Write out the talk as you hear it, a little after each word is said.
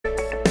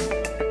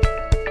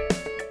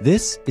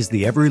This is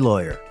The Every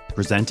Lawyer,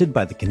 presented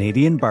by the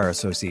Canadian Bar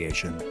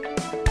Association.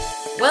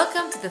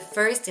 Welcome to the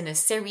first in a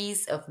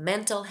series of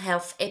mental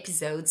health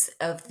episodes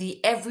of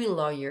The Every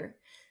Lawyer,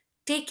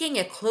 taking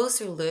a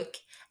closer look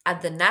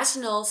at the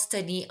national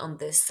study on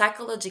the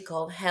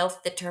psychological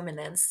health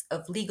determinants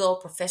of legal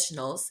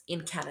professionals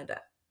in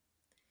Canada.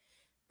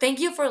 Thank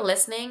you for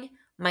listening.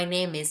 My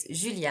name is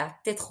Julia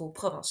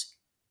Tétrault-Provencher.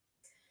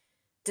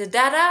 The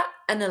data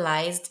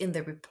analyzed in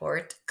the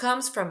report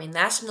comes from a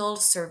national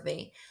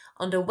survey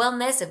on the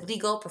wellness of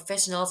legal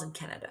professionals in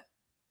Canada.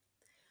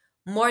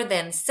 More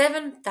than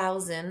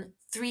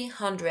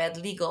 7,300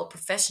 legal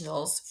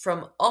professionals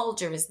from all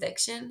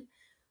jurisdictions,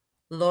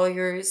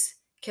 lawyers,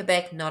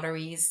 Quebec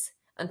notaries,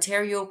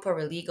 Ontario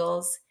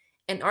paralegals,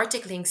 and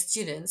articling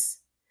students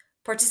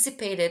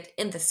participated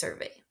in the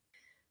survey.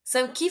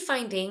 Some key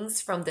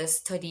findings from the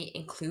study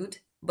include,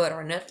 but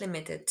are not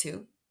limited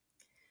to,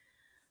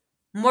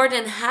 more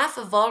than half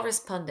of all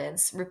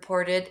respondents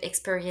reported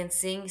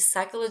experiencing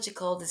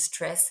psychological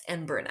distress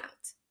and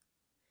burnout.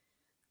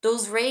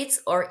 Those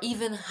rates are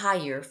even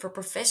higher for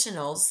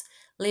professionals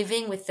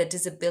living with a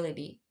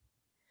disability,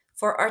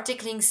 for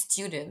articling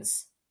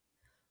students,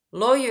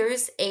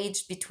 lawyers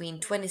aged between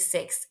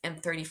 26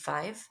 and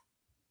 35,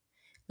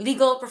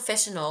 legal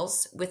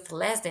professionals with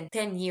less than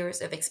 10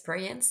 years of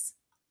experience,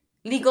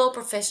 legal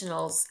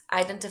professionals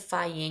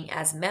identifying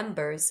as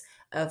members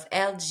of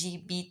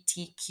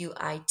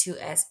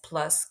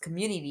LGBTQI2S+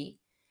 community,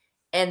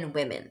 and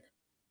women.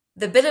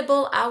 The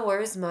billable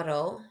hours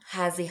model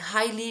has a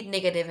highly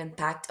negative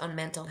impact on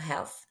mental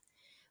health,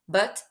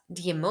 but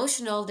the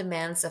emotional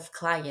demands of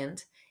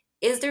client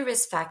is the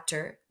risk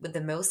factor with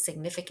the most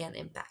significant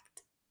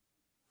impact.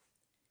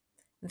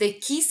 The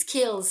key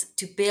skills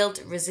to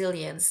build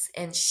resilience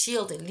and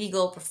shield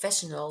legal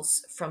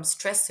professionals from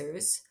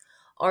stressors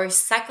are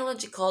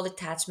psychological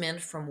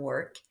detachment from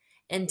work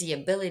and the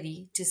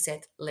ability to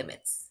set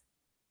limits.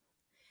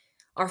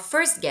 Our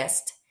first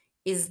guest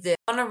is the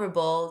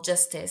Honorable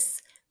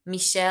Justice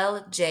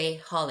Michele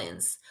J.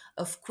 Hollins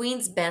of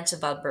Queen's Bench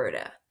of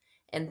Alberta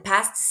and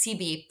past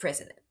CBA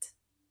president.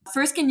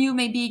 First, can you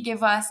maybe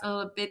give us a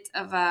little bit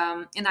of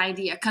an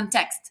idea,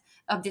 context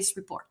of this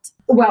report?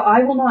 Well,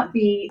 I will not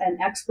be an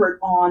expert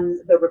on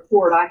the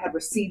report. I have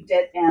received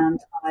it and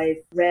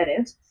I've read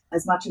it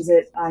as much as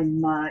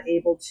I'm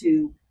able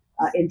to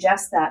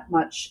ingest that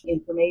much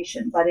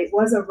information. But it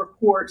was a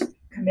report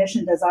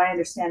commissioned, as I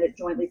understand it,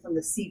 jointly from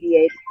the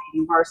CBA, the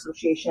Canadian Bar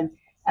Association,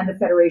 and the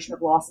Federation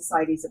of Law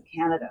Societies of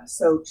Canada.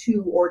 So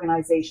two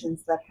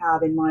organizations that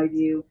have, in my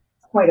view,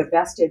 quite a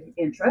vested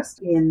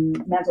interest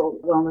in mental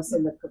wellness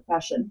in the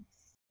profession,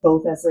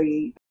 both as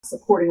a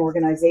supporting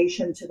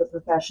organization to the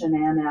profession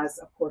and as,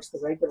 of course,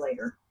 the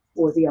regulator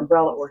or the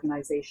umbrella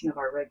organization of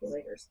our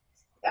regulators.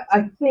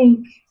 I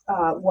think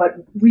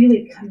what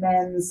really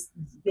commends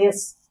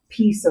this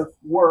piece of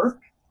work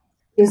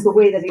is the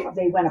way that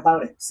they went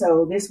about it.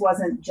 So this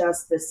wasn't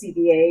just the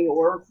CBA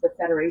or the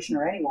Federation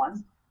or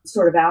anyone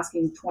sort of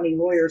asking 20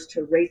 lawyers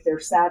to rate their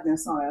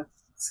sadness on a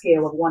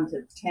scale of 1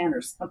 to 10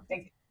 or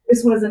something.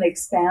 This was an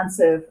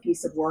expansive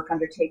piece of work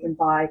undertaken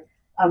by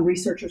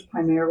researchers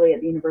primarily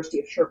at the University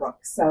of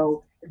Sherbrooke.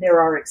 So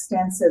there are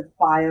extensive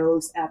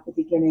bios at the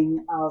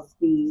beginning of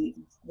the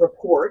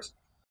report.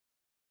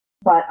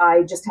 But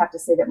I just have to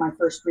say that my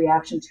first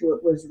reaction to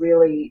it was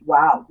really,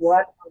 wow,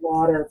 what a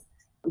lot of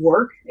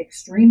work,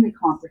 extremely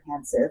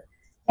comprehensive,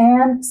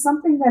 and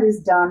something that is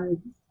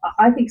done,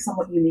 I think,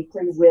 somewhat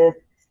uniquely with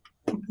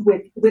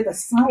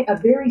a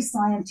very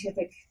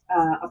scientific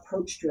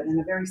approach to it and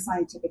a very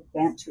scientific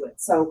bent to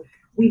it. So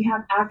we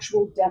have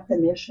actual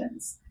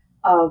definitions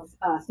of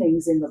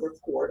things in the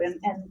report, and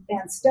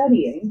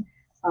studying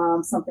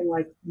something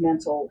like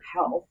mental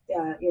health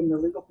in the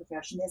legal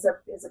profession is a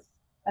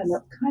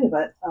kind of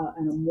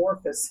an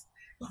amorphous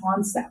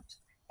concept.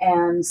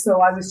 And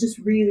so I was just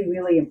really,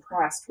 really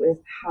impressed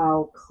with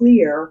how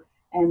clear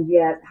and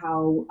yet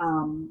how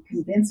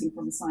convincing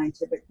from a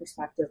scientific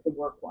perspective the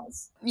work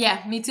was.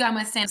 Yeah, me too, I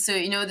must say. So,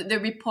 the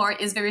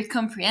report is very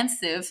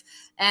comprehensive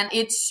and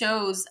it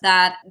shows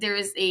that there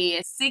is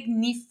a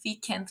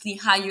significantly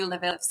higher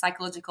level of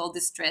psychological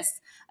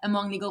distress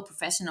among legal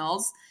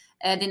professionals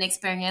than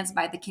experienced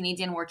by the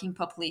Canadian working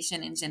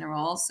population in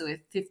general, so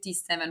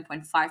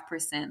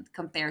 57.5%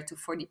 compared to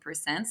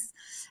 40%,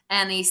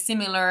 and a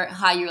similar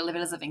higher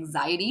levels of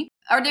anxiety.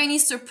 Are there any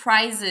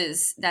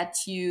surprises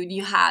that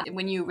you had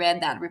when you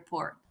read that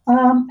report?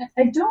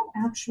 I don't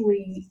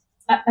actually.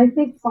 I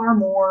think far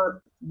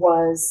more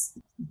was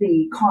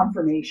the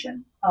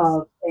confirmation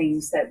of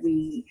things that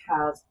we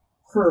have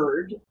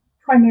heard,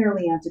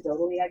 primarily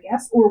anecdotally, I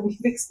guess, or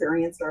we've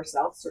experienced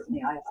ourselves.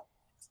 Certainly, I have.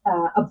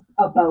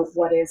 About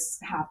what is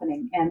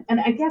happening, and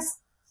I guess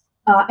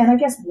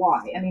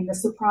why. I mean, the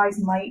surprise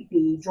might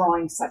be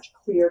drawing such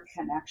clear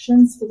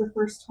connections for the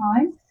first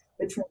time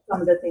between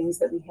some of the things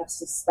that we have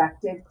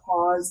suspected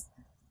cause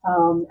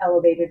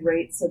elevated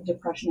rates of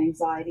depression,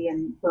 anxiety,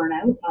 and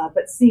burnout,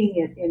 but seeing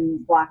it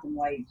in black and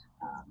white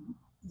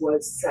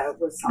was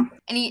something.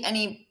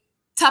 Any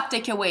top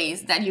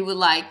takeaways that you would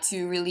like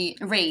to really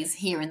raise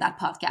here in that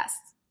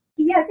podcast?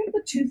 Yeah, I think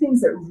the two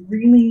things that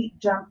really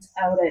jumped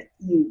out at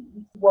me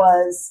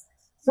was,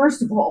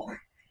 first of all,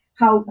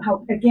 how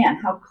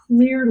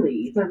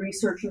clearly the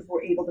researchers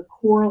were able to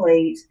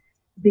correlate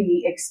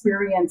the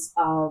experience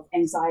of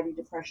anxiety,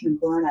 depression,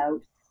 and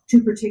burnout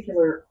to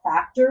particular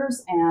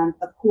factors. And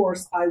of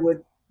course, I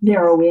would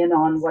narrow in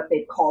on what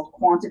they called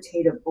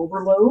quantitative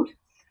overload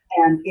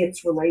and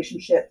its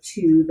relationship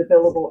to the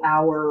billable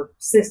hour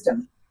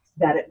system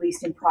that, at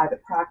least in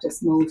private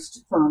practice,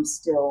 most firms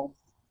still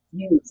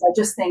use. I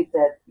just think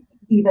that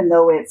even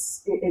though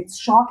it's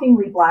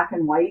shockingly black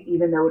and white,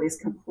 even though it is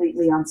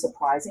completely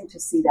unsurprising to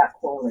see that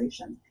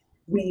correlation.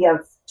 We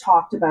have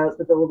talked about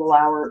the billable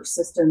hour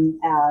system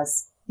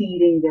as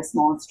feeding this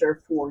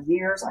monster for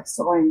years. I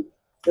saw in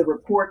the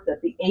report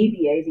that the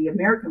ABA, the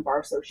American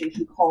Bar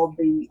Association, called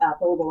the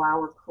billable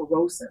hour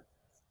corrosive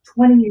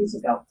 20 years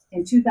ago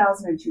in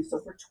 2002. So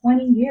for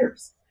 20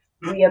 years,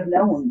 we have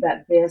known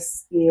that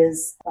this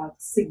is a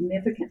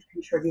significant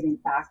contributing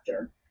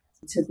factor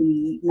to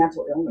the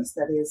mental illness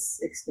that is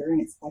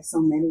experienced by so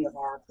many of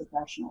our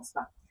professionals.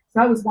 But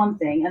that was one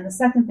thing. And the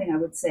second thing I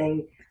would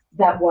say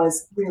that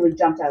was really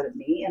jumped out at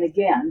me, and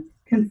again,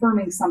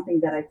 confirming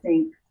something that I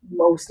think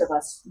most of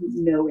us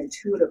know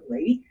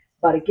intuitively,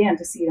 but again,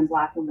 to see it in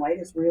black and white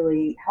is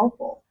really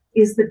helpful,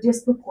 is the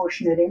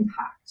disproportionate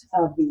impact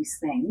of these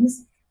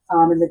things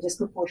and the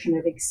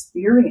disproportionate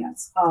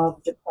experience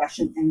of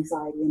depression,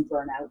 anxiety, and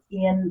burnout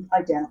in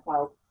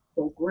identifiable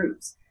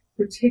groups.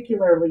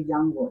 Particularly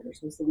young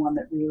lawyers was the one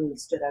that really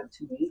stood out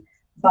to me.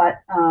 But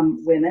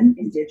women,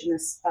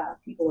 Indigenous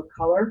people of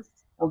color,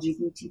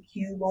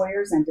 LGBTQ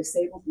lawyers, and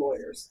disabled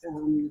lawyers.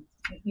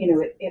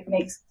 It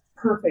makes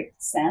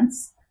perfect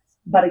sense.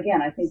 But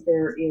again, I think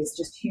there is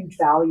just huge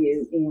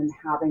value in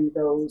having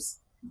those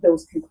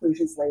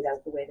conclusions laid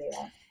out the way they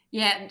are.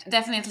 Yeah,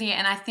 definitely.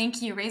 And I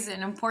think you raised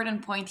an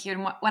important point here.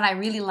 And what I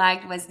really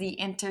liked was the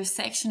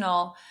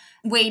intersectional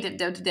way that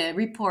the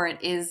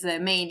report is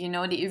made.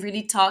 It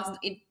really talks,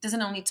 it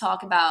doesn't only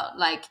talk about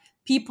like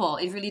people,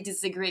 it really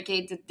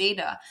disaggregates the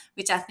data,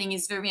 which I think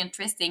is very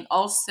interesting.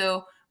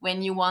 Also,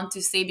 when you want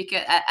to say,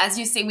 because as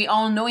you say, we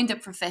all know in the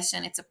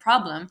profession it's a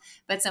problem,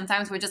 but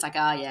sometimes we're just like,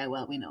 oh yeah,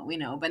 well, we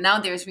know. But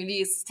now there's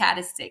really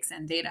statistics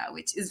and data,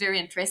 which is very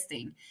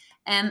interesting.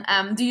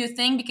 And do you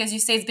think, because you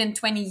say it's been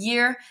 20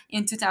 years,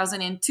 in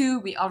 2002,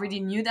 we already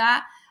knew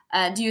that,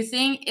 do you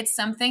think it's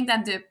something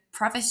that the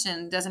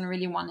profession doesn't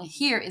really want to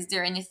hear? Is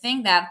there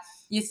anything that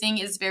you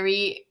think is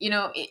very,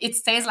 it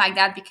stays like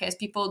that because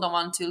people don't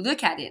want to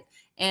look at it?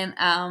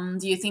 And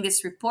do you think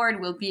this report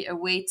will be a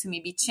way to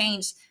maybe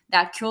change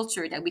that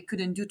culture that we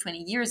couldn't do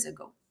 20 years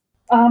ago?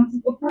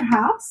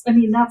 Perhaps. I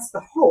mean, that's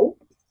the hope.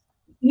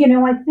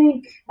 I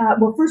think,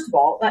 well, first of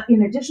all,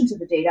 in addition to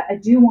the data, I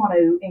do want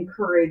to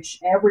encourage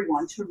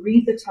everyone to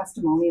read the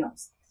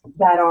testimonials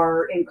that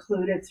are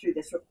included through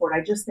this report.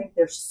 I just think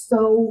they're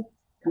so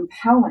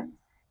compelling.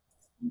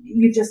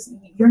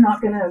 You're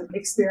not going to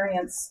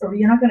experience, or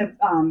you're not going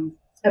to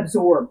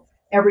absorb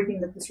everything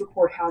that this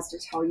report has to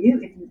tell you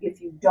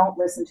if you don't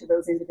listen to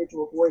those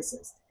individual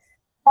voices.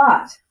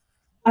 But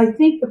I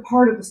think the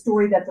part of the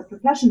story that the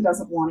profession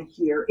doesn't want to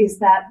hear is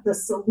that the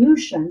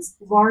solutions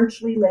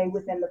largely lay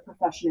within the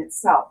profession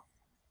itself.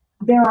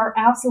 There are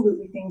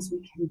absolutely things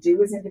we can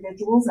do as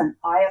individuals, and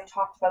I have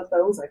talked about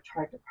those. I've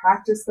tried to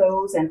practice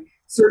those, and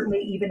certainly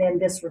even in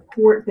this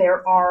report,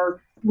 there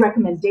are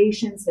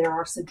recommendations, there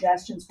are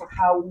suggestions for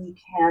how we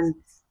can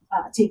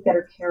take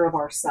better care of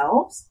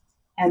ourselves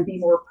and be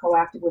more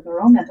proactive with our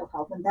own mental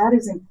health, and that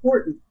is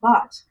important.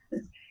 But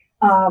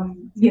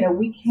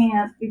we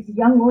can't,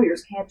 young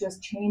lawyers can't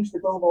just change the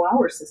billable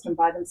hour system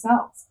by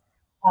themselves.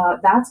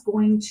 That's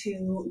going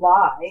to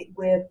lie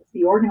with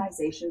the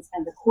organizations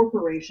and the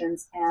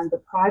corporations and the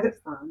private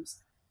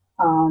firms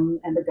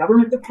and the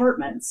government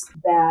departments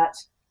that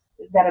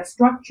have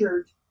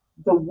structured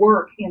the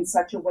work in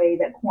such a way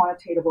that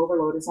quantitative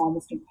overload is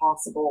almost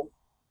impossible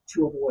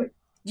to avoid.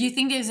 Do you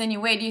think there's any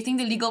way? Do you think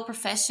the legal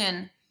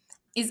profession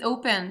is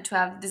open to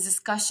have this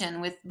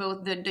discussion with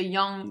both the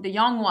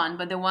young one,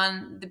 but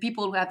the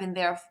people who have been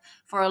there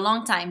for a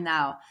long time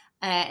now?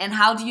 And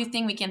how do you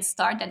think we can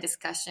start that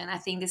discussion? I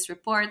think this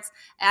report,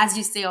 as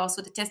you say,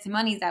 also the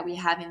testimonies that we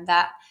have in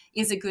that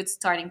is a good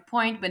starting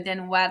point. But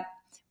then what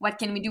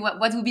can we do? What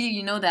would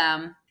be,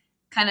 the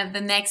kind of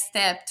the next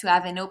step to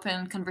have an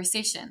open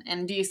conversation?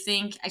 And do you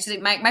think, actually,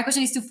 my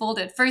question is twofold.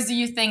 First, do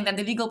you think that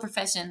the legal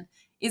profession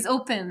is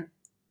open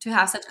to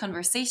have such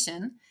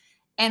conversation?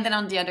 And then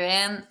on the other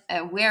end,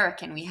 where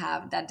can we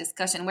have that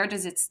discussion? Where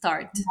does it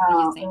start, do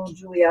you think? Oh,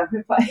 Julia,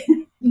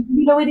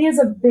 it is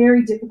a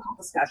very difficult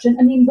discussion.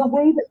 I mean, the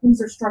way that things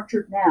are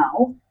structured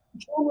now,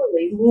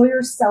 generally,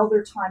 lawyers sell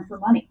their time for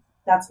money.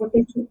 That's what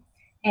they do.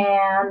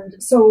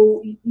 And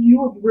so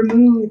you have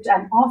removed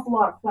an awful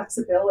lot of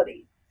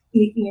flexibility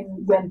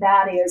in when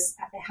that is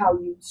how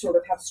you sort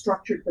of have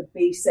structured the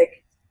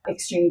basic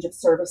exchange of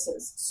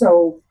services.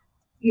 So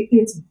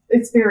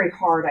it's very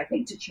hard, I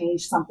think, to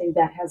change something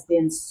that has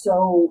been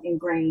so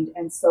ingrained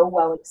and so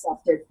well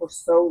accepted for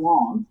so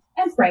long,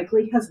 and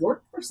frankly has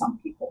worked for some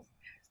people.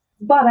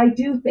 But I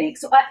do think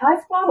so.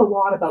 I've thought a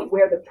lot about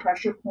where the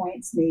pressure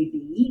points may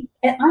be,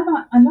 and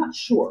I'm not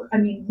sure. I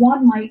mean,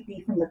 one might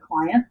be from the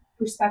client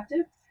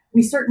perspective.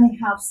 We certainly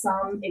have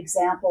some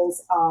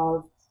examples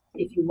of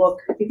if you look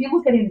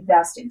at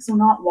investing, so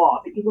not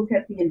law, but you look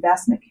at the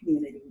investment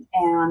community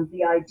and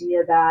the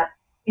idea that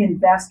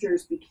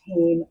investors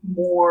became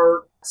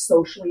more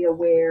socially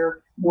aware,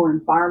 more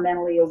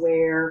environmentally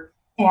aware,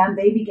 and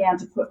they began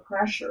to put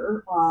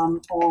pressure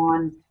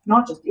on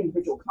not just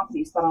individual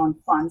companies, but on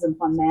funds and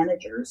fund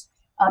managers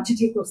to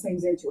take those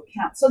things into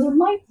account. So there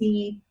might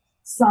be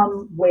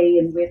some way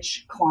in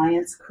which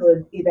clients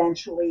could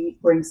eventually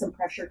bring some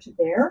pressure to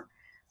bear.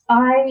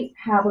 I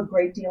have a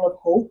great deal of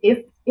hope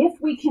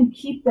if we can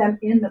keep them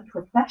in the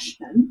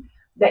profession,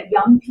 that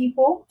young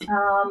people,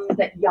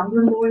 that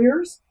younger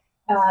lawyers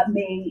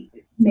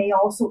may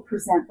also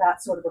present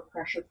that sort of a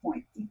pressure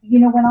point. You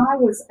know, when I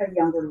was a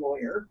younger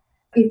lawyer,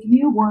 if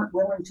you weren't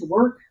willing to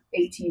work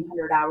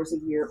 1,800 hours a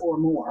year or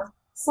more,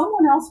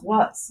 someone else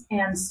was.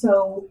 And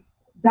so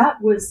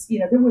that was, you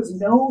know, there was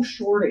no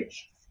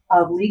shortage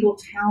of legal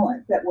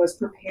talent that was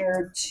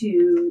prepared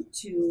to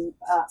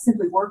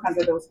simply work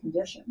under those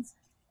conditions.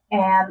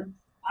 And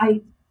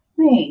I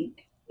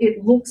think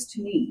it looks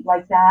to me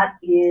like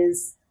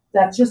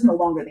that's just no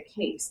longer the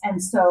case.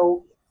 And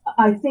so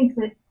I think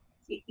that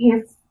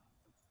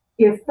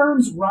if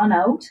firms run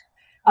out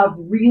of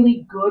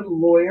really good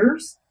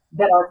lawyers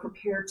that are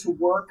prepared to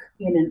work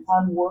in an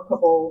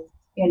unworkable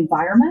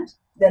environment,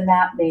 then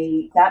that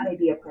may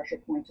be a pressure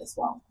point as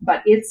well.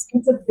 But it's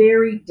a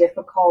very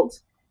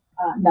difficult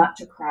nut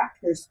to crack.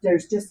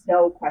 There's just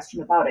no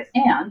question about it.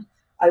 And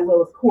I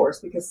will, of course,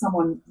 because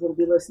someone will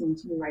be listening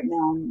to me right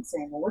now and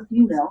saying, "Well, what do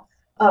you know?"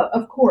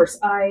 Of course,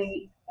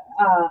 I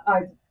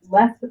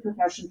left the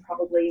profession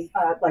probably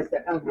like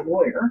a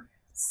lawyer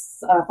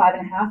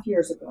 5.5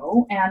 years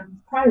ago, and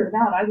prior to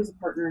that, I was a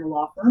partner in a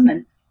law firm,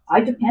 and I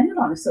depended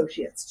on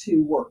associates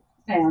to work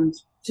and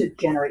to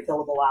generate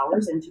billable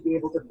hours and to be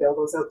able to bill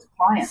those out to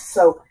clients.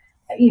 So,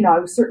 you know, I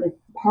was certainly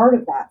part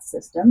of that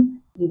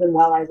system, even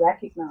while I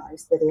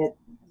recognized that it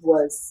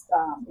was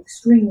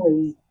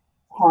extremely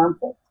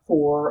harmful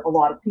for a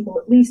lot of people,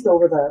 at least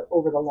over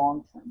the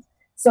long term.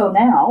 So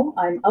now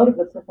I'm out of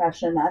the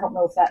profession. I don't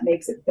know if that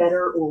makes it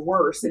better or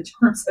worse in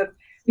terms of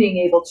being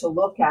able to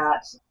look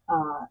at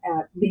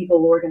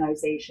legal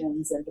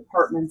organizations and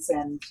departments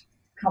and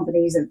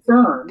companies and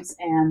firms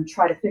and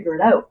try to figure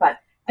it out. But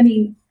I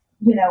mean,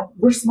 you know,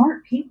 we're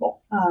smart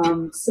people.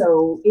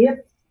 So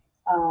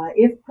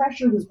if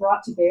pressure was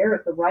brought to bear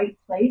at the right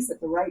place at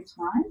the right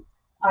time,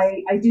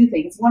 I do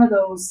think it's one of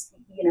those,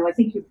 you know, I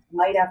think you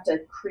might have to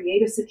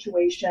create a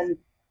situation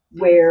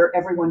where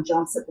everyone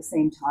jumps at the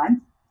same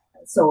time.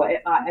 So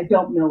I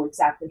don't know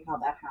exactly how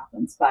that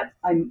happens, but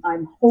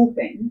I'm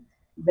hoping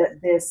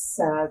that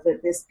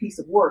this piece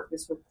of work,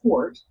 this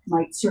report,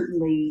 might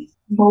certainly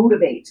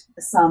motivate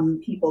some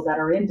people that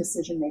are in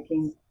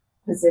decision-making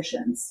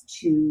positions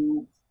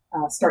to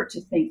start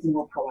to think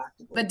more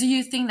proactively. But do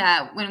you think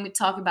that when we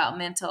talk about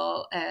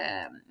mental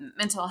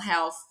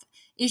health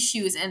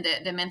issues and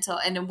the mental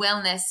and the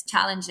wellness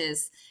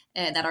challenges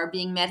that are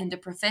being met in the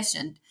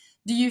profession,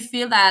 do you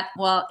feel that,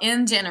 well,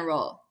 in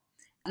general,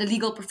 the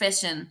legal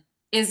profession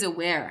is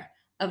aware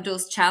of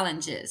those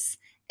challenges,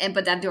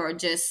 but that they are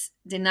just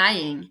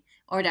denying,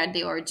 or that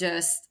they are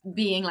just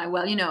being like,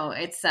 well, you know,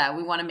 it's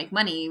we want to make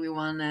money,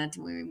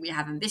 we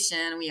have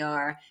ambition,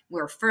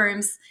 we're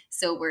firms,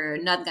 so we're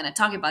not going to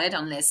talk about it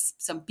unless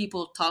some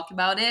people talk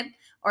about it,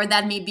 or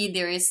that maybe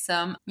there is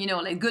some, you know,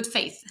 like good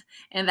faith,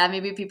 and that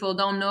maybe people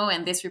don't know,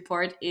 and this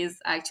report is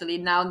actually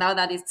now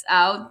that it's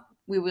out,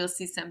 we will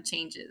see some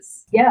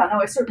changes. Yeah,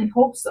 no, I certainly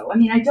hope so. I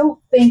mean, I don't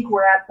think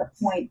we're at the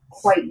point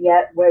quite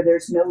yet where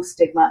there's no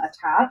stigma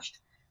attached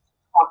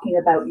talking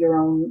about your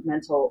own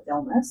mental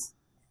illness.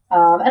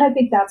 And I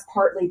think that's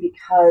partly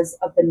because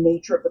of the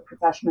nature of the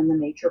profession and the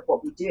nature of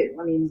what we do.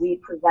 I mean, we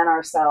present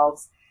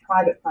ourselves,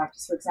 private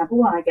practice, for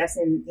example, and I guess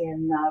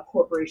in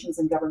corporations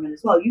and government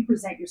as well, you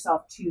present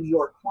yourself to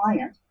your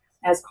client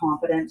as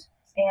competent,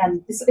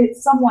 and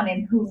it's someone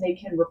in whom they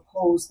can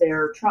repose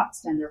their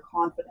trust and their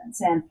confidence.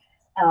 And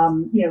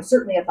you know,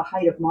 certainly at the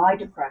height of my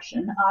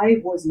depression,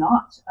 I was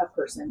not a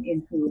person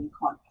in whom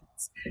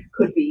confidence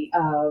could be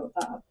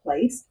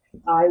placed.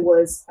 I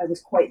was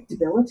quite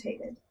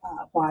debilitated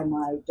by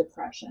my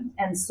depression,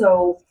 and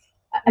so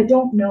I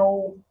don't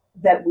know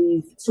that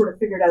we've sort of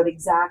figured out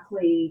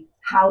exactly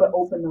how to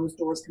open those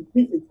doors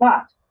completely.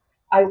 But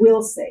I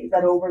will say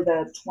that over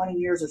the 20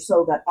 years or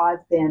so that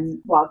I've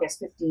been, well, I guess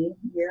 15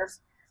 years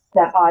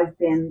that I've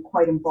been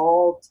quite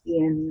involved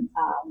in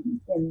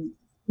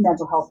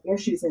mental health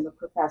issues in the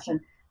profession,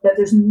 that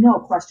there's no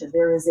question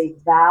there is a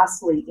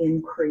vastly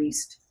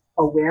increased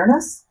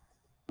awareness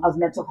of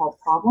mental health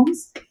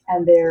problems,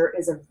 and there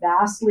is a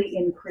vastly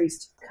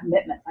increased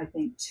commitment, I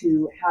think,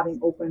 to having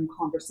open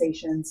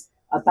conversations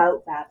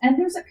about that. And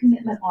there's a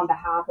commitment on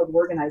behalf of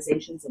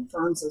organizations and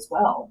firms as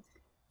well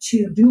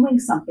to doing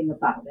something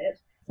about it.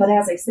 But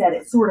as I said,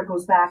 it sort of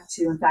goes back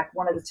to, in fact,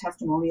 one of the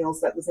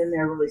testimonials that was in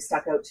there really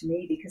stuck out to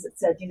me, because it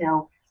said, you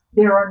know,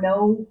 there are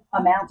no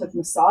amount of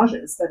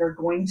massages that are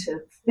going to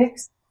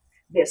fix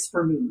this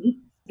for me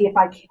if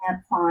I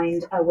can't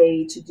find a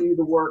way to do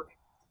the work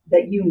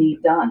that you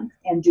need done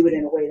and do it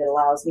in a way that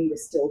allows me to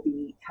still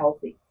be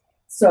healthy.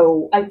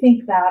 So I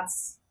think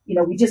that's,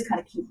 we just kind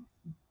of keep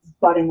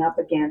butting up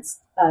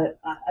against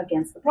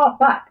the problem.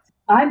 But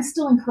I'm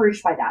still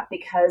encouraged by that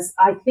because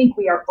I think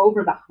we are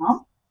over the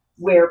hump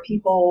where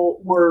people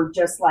were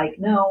just like,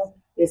 no,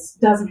 this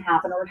doesn't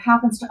happen, or it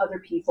happens to other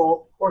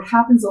people, or it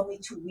happens only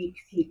to weak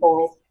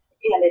people,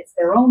 and it's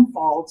their own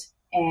fault,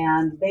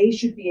 and they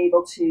should be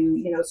able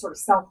to, sort of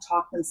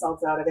self-talk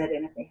themselves out of it.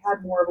 And if they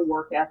had more of a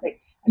work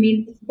ethic, I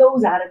mean,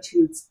 those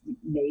attitudes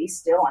may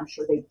still, I'm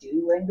sure they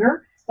do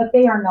linger, but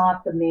they are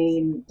not the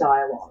main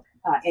dialogue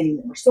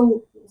anymore.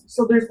 So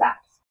there's that.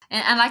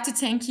 And I'd like to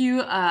thank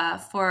you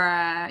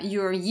for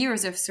your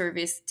years of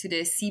service to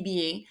the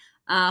CBA,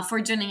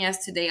 for joining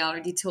us today. I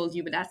already told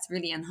you, but that's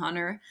really an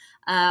honor.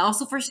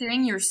 Also for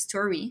sharing your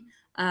story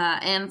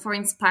and for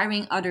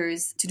inspiring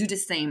others to do the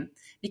same.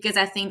 Because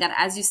I think that,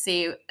 as you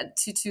say,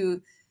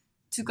 to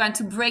kind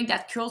of break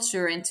that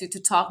culture and to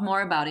talk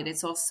more about it,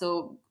 it's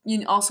also,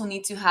 you also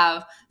need to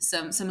have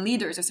some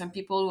leaders or some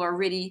people who are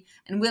ready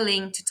and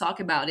willing to talk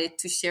about it,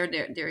 to share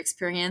their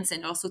experience,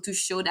 and also to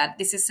show that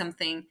this is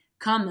something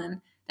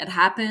common that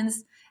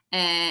happens,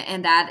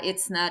 and that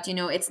it's not,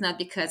 it's not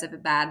because of a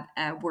bad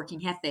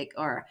working ethic,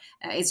 or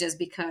it's just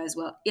because,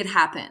 well, it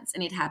happens,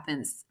 and it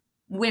happens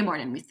way more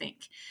than we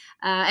think.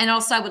 And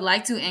also, I would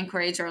like to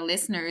encourage our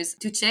listeners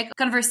to check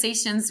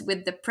Conversations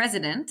with the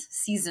President,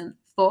 Season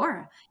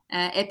 4,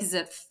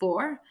 Episode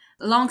 4.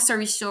 Long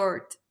story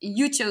short,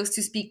 you chose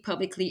to speak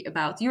publicly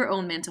about your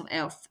own mental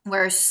health,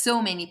 where so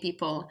many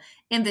people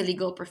in the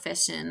legal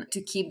profession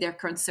to keep their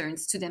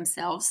concerns to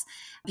themselves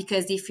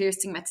because they fear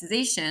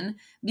stigmatization,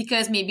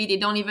 because maybe they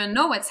don't even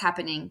know what's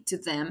happening to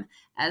them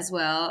as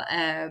well,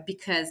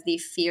 because they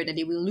fear that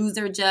they will lose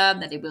their job,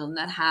 that they will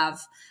not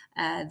have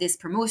this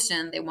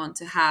promotion they want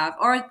to have,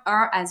 or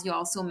as you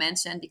also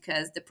mentioned,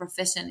 because the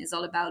profession is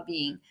all about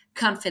being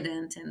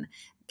confident and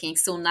being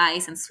so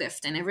nice and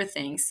swift and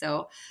everything.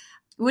 So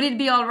would it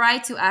be all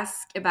right to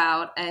ask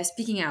about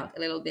speaking out a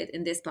little bit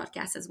in this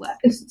podcast as well?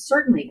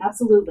 Certainly,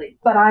 absolutely.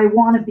 But I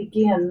want to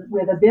begin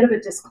with a bit of a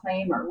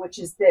disclaimer, which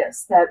is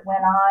this, that when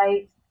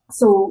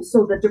so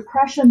the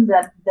depression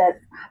that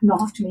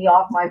knocked me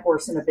off my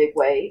horse in a big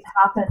way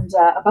happened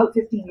about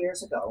 15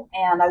 years ago.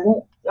 And I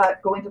won't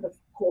go into the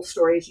whole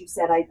story. As you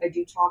said, I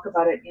do talk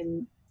about it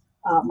in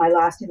my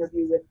last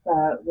interview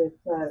with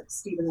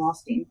Stephen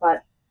Rothstein,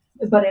 but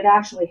it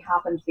actually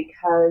happened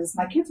because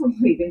my kids were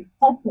leaving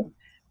home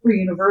for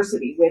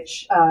university,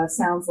 which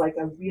sounds like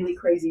a really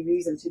crazy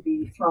reason to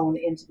be thrown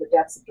into the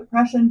depths of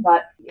depression,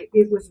 but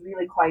it was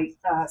really quite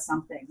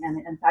something.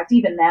 And in fact,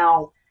 even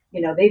now,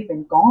 they've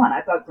been gone.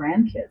 I've got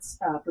grandkids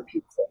for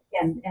Pete's sake.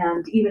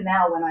 And even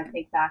now, when I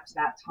think back to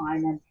that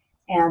time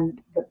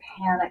and the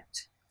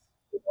panicked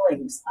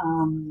feelings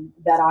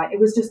it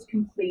was just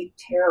complete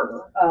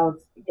terror of,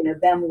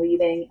 them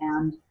leaving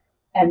and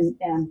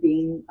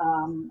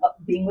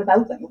being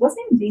without them. It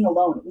wasn't even being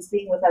alone. It was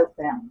being without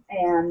them.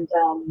 And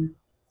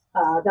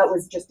that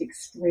was just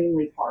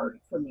extremely hard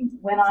for me.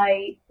 When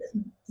I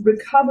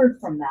recovered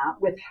from that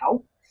with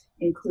help,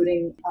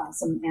 including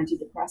some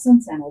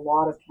antidepressants and a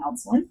lot of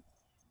counseling,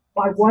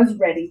 I was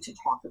ready to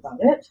talk about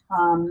it.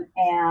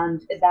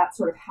 And that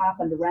sort of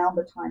happened around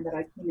the time that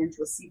I came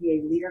into a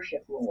CBA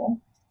leadership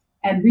role,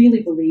 and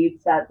really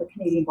believed that the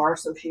Canadian Bar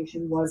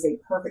Association was a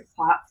perfect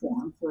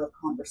platform for a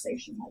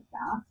conversation like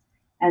that.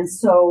 And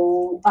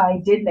so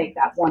I did make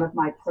that one of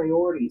my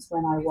priorities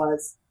when I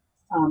was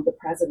the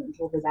president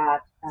over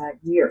that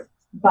year.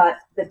 But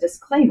the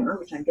disclaimer,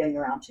 which I'm getting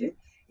around to,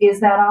 is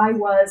that I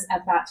was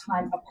at that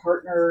time a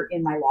partner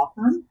in my law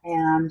firm,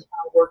 and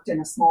I worked in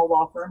a small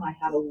law firm. I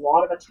had a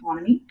lot of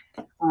autonomy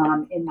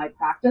in my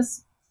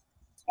practice,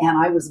 and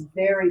I was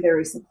very,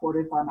 very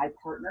supported by my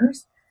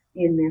partners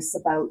in this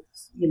about,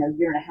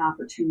 year and a half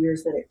or 2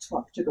 years that it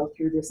took to go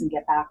through this and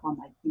get back on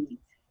my feet.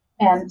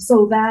 And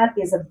so that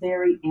is a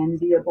very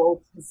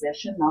enviable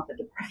position, not the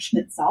depression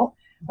itself,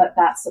 but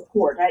that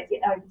support. I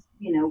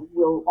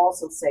will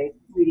also say,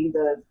 reading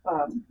the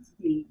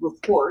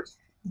report,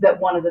 that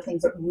one of the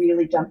things that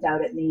really jumped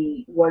out at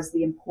me was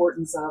the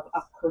importance of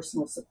a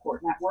personal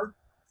support network.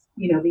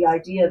 The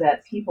idea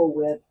that people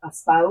with a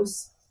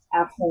spouse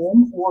at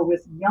home or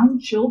with young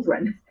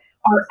children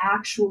are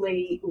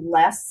actually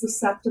less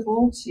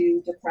susceptible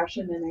to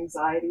depression and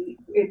anxiety.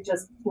 It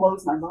just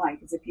blows my mind,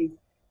 because if you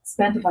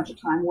spent a bunch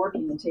of time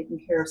working and taking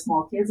care of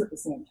small kids at the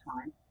same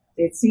time,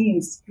 it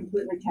seems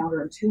completely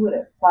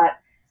counterintuitive.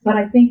 But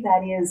I think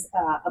that is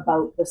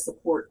about the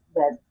support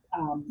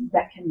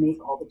that can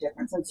make all the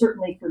difference. And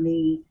certainly for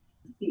me,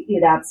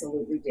 it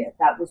absolutely did.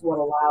 That was what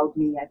allowed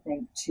me, I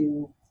think,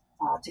 to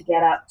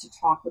get up, to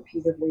talk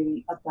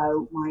repeatedly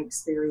about my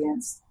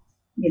experience,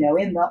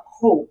 in the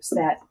hopes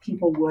that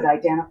people would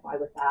identify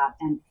with that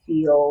and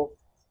feel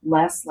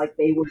less like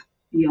they were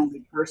the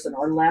only person,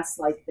 or less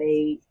like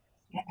they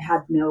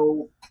had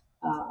no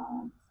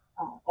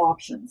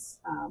options.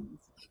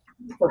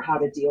 for how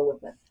to deal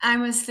with it. I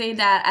must say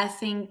that I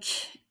think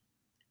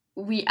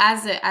we,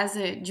 as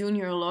a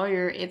junior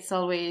lawyer, it's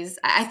always,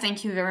 I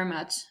thank you very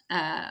much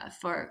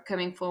for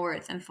coming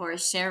forward and for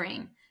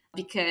sharing,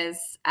 because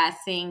I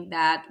think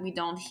that we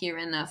don't hear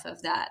enough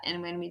of that,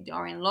 and when we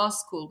are in law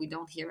school we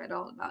don't hear at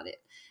all about it,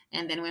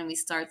 and then when we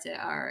start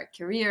our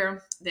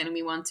career, then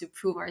we want to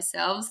prove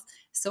ourselves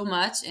so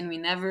much, and we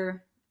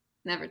never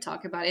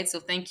talk about it. So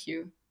thank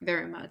you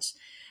very much,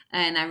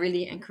 and I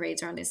really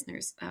encourage our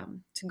listeners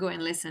to go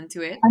and listen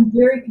to it. I'm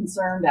very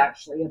concerned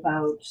actually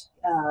about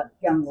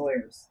young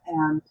lawyers,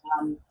 and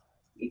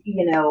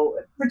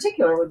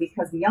particularly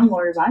because the young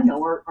lawyers I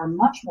know are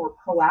much more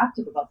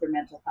proactive about their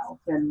mental health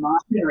than my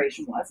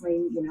generation was. I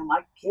mean,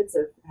 my kids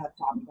have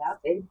taught me that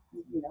they,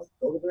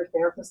 go to their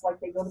therapist like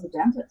they go to the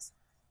dentist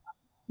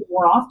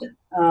more often.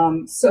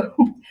 Um,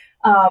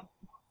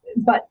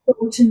 but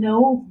to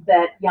know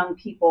that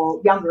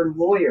younger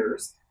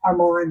lawyers are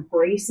more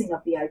embracing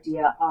of the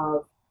idea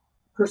of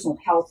personal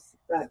health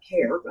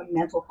care,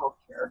 mental health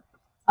care,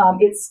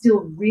 it's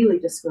still really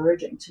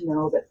discouraging to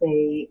know that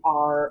they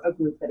are a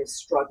group that is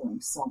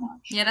struggling so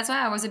much. Yeah, that's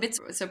why I was a bit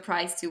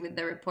surprised too with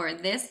the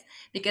report this,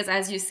 because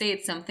as you say,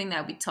 it's something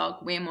that we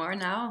talk way more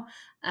now,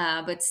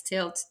 but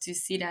still to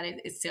see that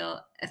it's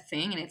still a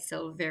thing and it's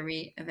still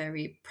very,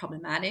 very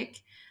problematic.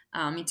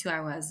 Me too. I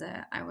was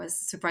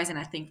surprised, and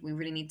I think we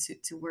really need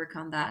to work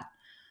on that.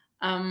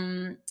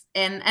 And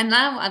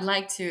now I'd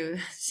like to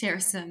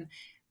share some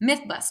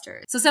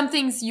mythbusters. So some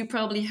things you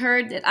probably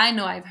heard that I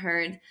know I've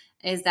heard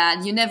is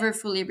that you never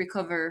fully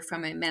recover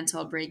from a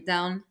mental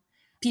breakdown.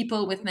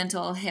 People with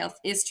mental health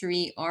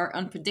history are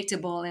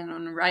unpredictable and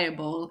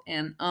unreliable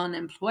and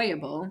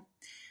unemployable.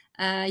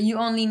 You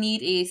only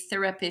need a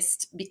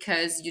therapist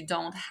because you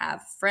don't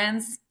have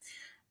friends.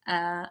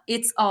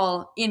 It's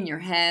all in your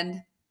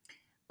head.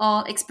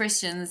 All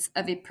expressions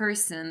of a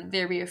person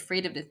very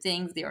afraid of the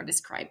things they are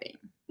describing.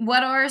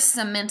 What are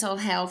some mental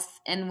health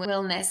and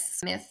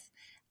wellness myths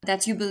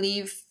that you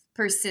believe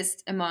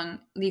persist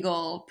among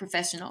legal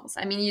professionals?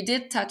 I mean, you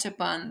did touch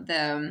upon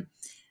and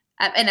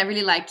I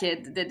really like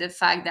it, the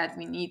fact that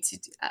we need to,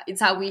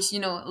 it's how we,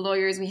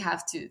 lawyers, we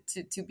have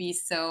to be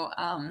so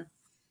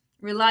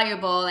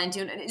reliable, and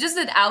just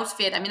that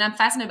outfit. I mean, I'm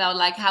fascinated about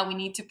like how we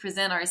need to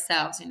present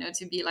ourselves,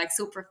 to be like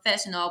so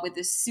professional with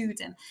the suit.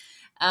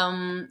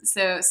 And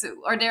so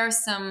are there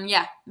some,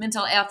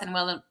 mental health and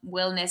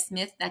wellness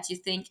myth that you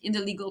think in the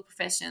legal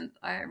profession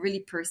really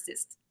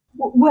persist?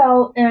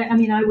 Well, I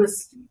mean,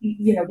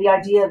 the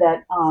idea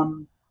that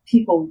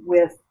people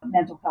with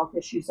mental health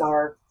issues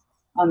are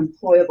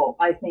unemployable,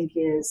 I think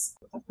is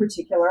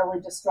particularly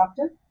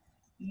destructive.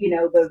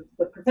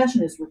 The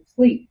profession is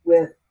replete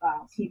with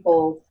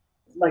people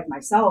like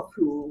myself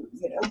who,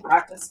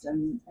 practiced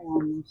and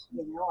I'm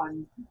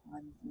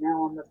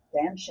now on the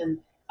bench, and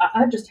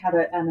I've just had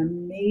an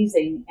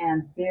amazing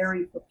and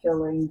very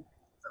fulfilling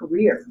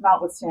career,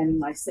 notwithstanding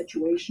my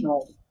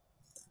situational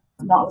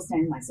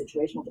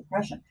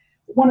depression.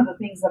 One of the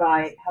things that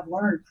I have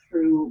learned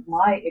through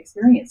my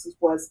experiences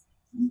was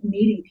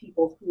meeting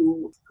people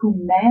who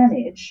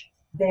manage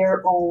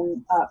their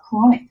own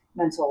chronic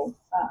mental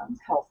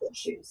health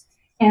issues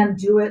and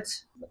do it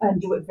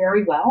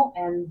very well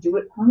and do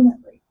it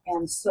permanently.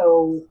 And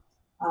so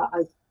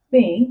I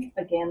think,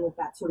 again, with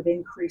that sort of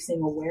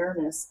increasing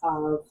awareness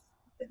of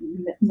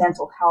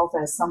mental health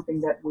as something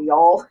that we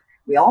all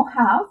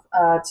have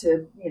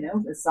to,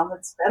 some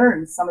it's better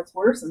and some it's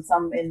worse, and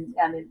in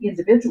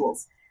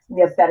individuals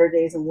we have better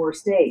days and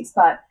worse days.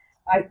 But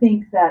I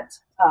think that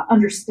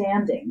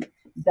understanding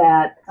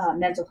that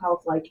mental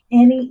health, like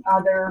any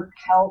other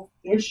health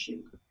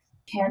issue,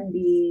 can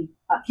be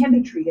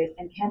treated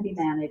and can be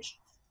managed,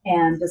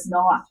 and does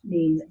not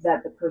mean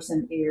that the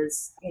person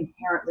is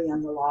inherently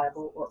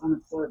unreliable or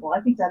unemployable.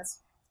 I think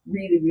that's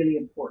really, really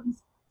important.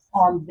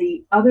 On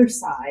the other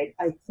side,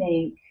 I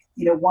think,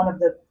 one of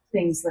the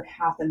things that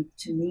happened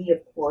to me,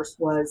 of course,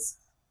 was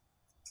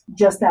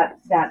just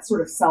that sort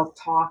of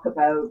self-talk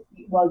about,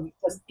 well, you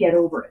just get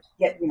over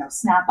it,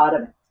 snap out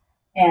of it.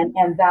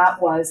 And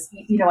that was,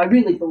 I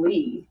really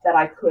believed that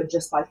I could,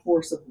 just by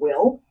force of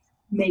will,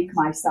 make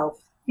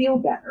myself feel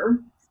better,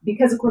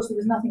 because of course there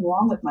was nothing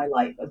wrong with my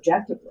life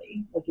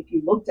objectively. Like, if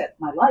you looked at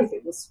my life,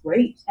 it was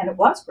great, and it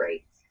was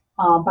great.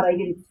 But I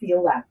didn't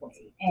feel that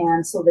way.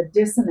 And so the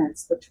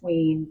dissonance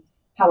between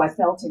how I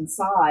felt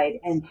inside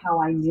and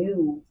how I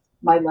knew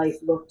my life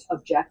looked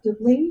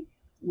objectively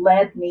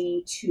led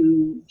me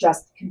to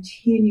just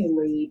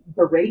continually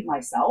berate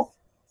myself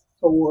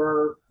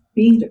for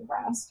being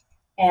depressed,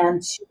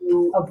 and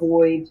to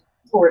avoid,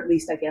 or at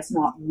least I guess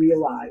not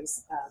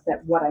realize,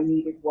 that what I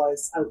needed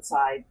was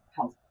outside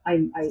help. I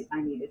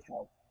needed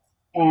help.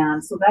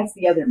 And so that's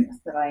the other myth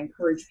that I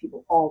encourage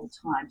people all the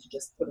time to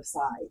just put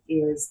aside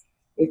is,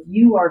 if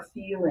you are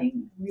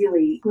feeling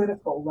really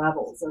critical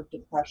levels of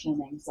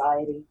depression,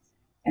 anxiety,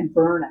 and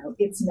burnout,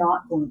 it's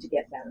not going to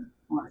get better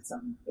on its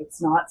own.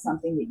 It's not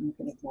something that you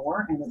can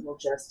ignore, and it will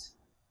just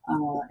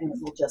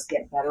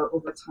get better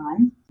over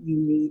time. You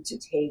need to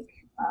take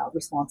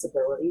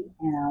responsibility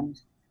and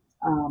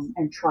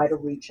and try to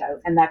reach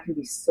out. And that can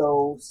be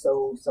so,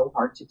 so, so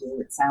hard to do.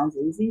 It sounds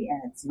easy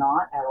and it's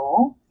not at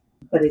all,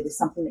 but it is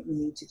something that you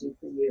need to do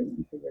for you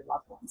and for your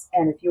loved ones.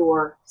 And if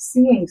you're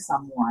seeing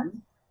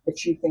someone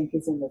that you think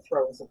is in the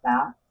throes of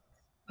that,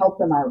 help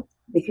them out,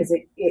 because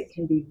it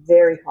can be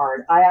very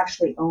hard. I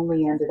actually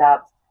only ended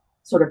up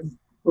sort of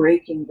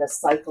breaking the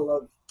cycle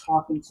of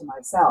talking to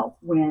myself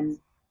when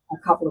a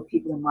couple of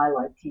people in my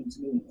life came to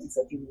me and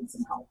said, you need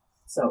some help.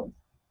 So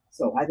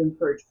I'd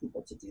encourage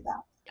people to do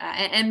that.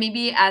 And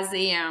maybe as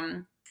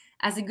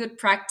a good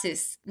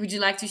practice, would you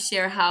like to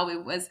share how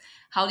it was?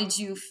 How did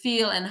you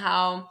feel, and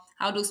how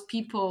those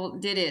people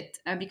did it?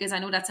 Because I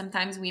know that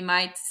sometimes we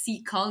might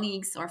see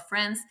colleagues or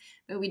friends,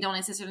 but we don't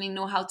necessarily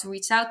know how to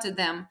reach out to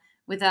them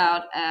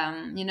without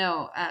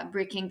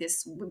breaking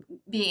this,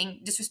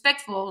 being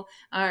disrespectful,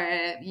 or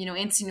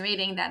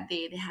insinuating that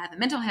they have a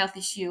mental health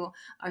issue,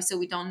 or so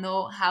we don't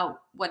know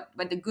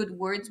what the good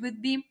words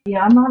would be.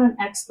 Yeah, I'm not an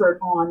expert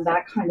on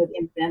that kind of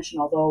intervention,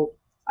 although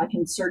I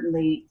can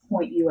certainly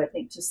point you, I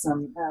think, to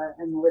some,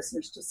 and the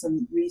listeners, to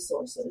some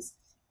resources.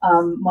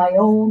 My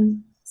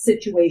own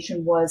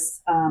situation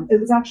was, it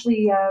was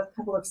actually a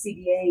couple of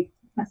CBA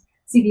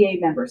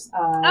members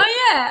Oh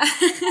yeah.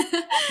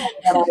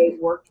 that I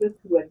worked with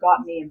who had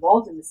gotten me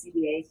involved in the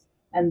CBA,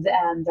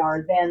 and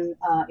our then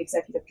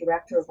executive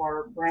director of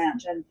our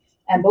branch,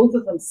 and both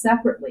of them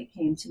separately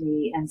came to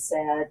me and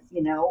said,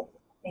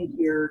 I think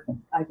you're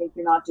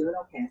not doing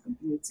okay. I think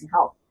you need some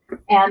help.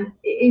 And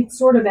it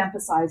sort of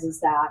emphasizes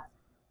that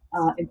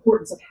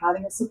importance of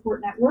having a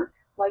support network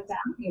like that.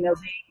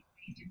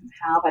 They didn't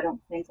have, I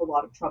don't think, a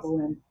lot of trouble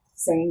in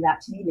saying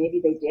that to me. Maybe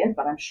they did,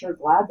 but I'm sure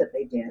glad that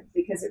they did,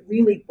 because it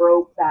really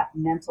broke that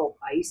mental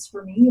ice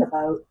for me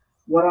about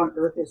what on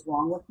earth is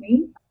wrong with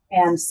me.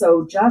 And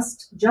so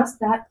just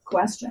that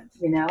question,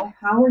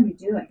 how are you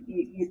doing?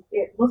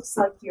 It looks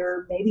like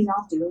you're maybe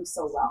not doing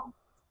so well.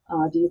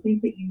 Do you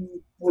think that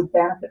you would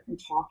benefit from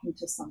talking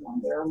to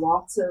someone? There are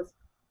lots of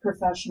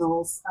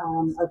professionals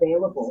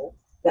available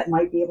that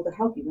might be able to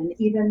help you. And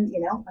even,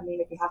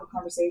 if you have a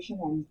conversation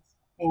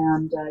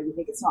and you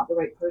think it's not the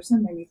right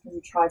person, then you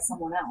can try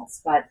someone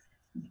else. But,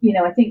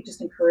 I think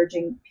just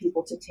encouraging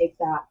people to take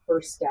that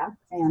first step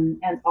and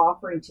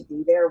offering to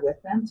be there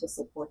with them, to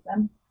support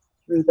them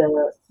through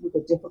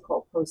the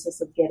difficult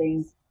process of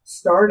getting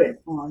started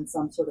on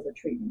some sort of a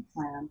treatment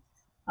plan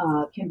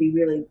can be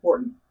really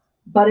important.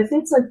 But if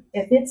it's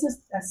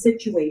a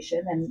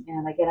situation,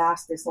 and I get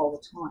asked this all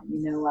the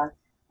time,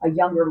 a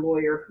younger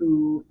lawyer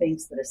who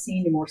thinks that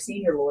a more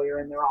senior lawyer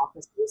in their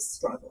office is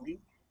struggling,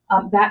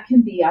 that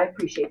can be, I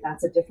appreciate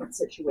that's a different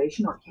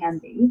situation, or can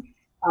be.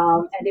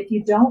 And if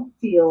you don't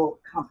feel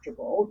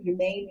comfortable, you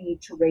may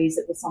need to raise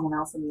it with someone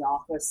else in the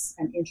office,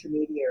 an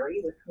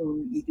intermediary with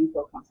whom you do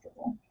feel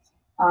comfortable.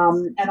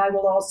 And I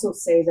will also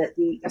say that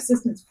the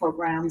assistance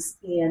programs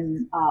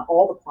in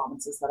all the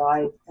provinces that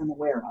I am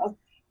aware of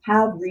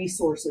have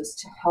resources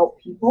to help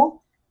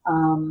people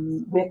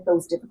with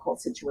those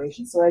difficult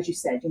situations. So as you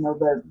said,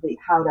 the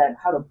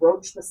how to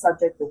broach the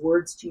subject, the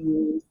words to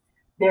use.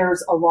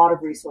 There's a lot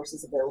of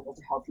resources available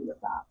to help you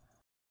with that.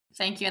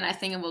 Thank you, and I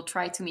think I will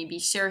try to maybe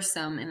share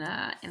some in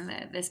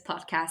this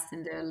podcast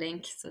in the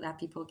link so that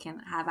people can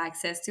have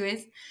access to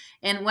it.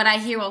 And what I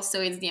hear also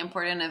is the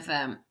importance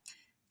of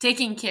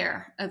taking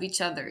care of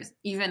each other,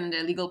 even in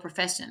the legal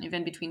profession,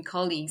 even between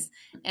colleagues,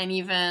 and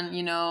even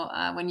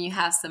when you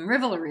have some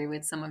rivalry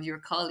with some of your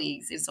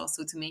colleagues, it's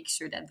also to make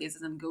sure that this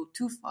doesn't go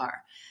too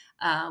far.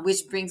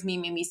 Which brings me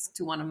maybe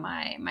to one of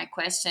my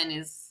question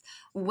is,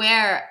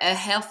 where a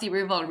healthy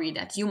rivalry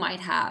that you might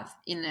have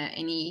in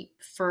any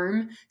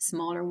firm,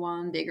 smaller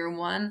one, bigger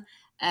one,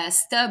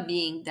 stop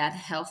being that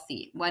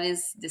healthy? What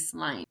is this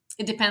line?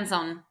 It depends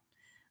on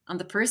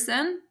the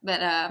person,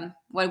 but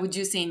what would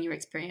you say in your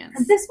experience?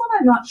 And this one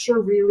I'm not sure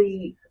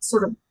really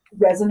sort of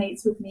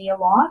resonates with me a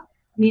lot.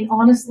 I mean,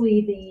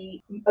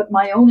 honestly,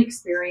 my own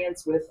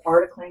experience with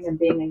articling and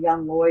being a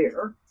young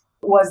lawyer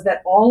was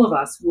that all of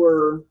us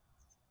were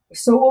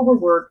so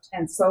overworked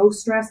and so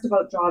stressed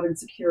about job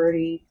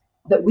insecurity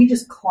that we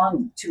just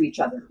clung to each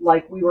other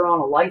like we were on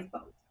a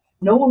lifeboat.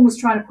 No one was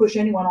trying to push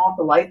anyone off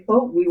the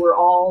lifeboat. We were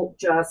all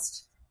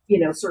just,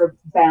 sort of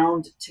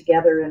bound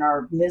together in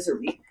our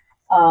misery.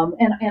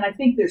 And I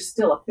think there's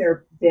still a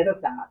fair bit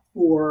of that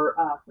for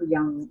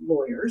young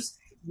lawyers.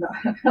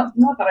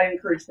 Not that I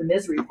encourage the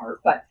misery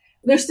part, but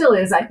there still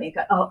is, I think,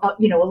 a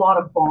lot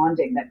of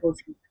bonding that goes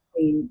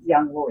between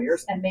young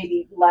lawyers, and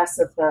maybe less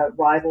of the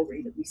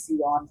rivalry that we see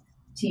on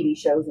TV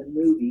shows and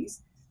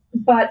movies.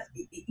 But,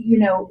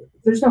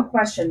 there's no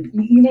question,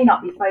 you may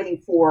not be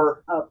fighting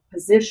for a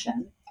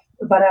position,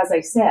 but as I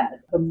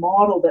said, the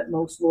model that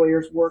most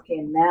lawyers work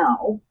in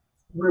now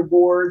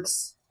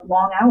rewards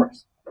long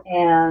hours.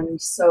 And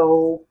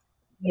so,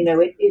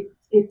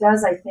 it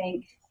does, I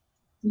think,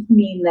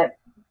 mean that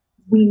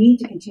we need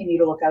to continue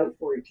to look out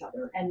for each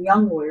other, and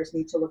young lawyers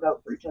need to look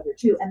out for each other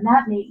too. And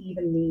that may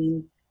even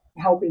mean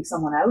helping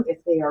someone out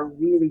if they are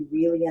really,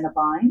 really in a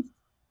bind,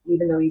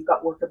 even though you've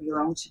got work of your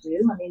own to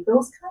do. I mean,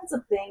 those kinds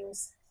of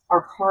things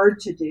are hard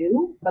to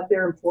do, but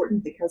they're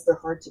important because they're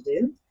hard to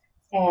do.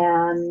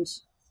 And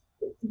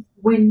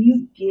when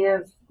you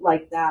give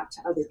like that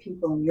to other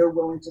people and you're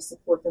willing to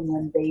support them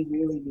when they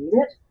really need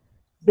it,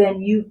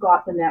 then you've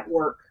got the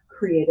network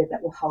created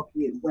that will help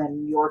you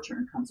when your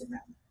turn comes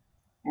around.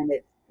 And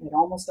it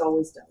almost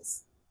always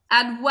does.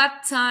 At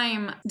what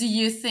time do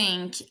you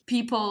think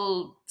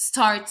people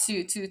start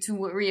to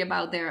worry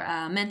about their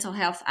mental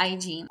health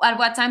hygiene? At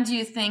what time do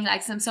you think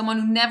like someone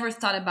who never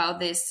thought about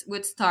this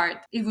would start?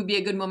 It would be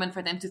a good moment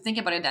for them to think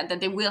about it. That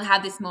they will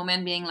have this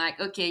moment being like,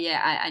 okay,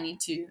 yeah, I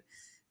need to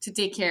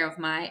take care of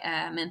my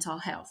mental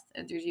health.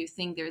 Do you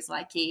think there's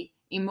like a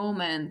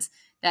moment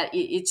that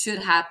it should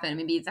happen?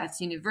 Maybe that's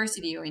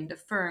university or in the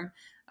firm,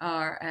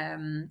 or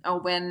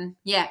when,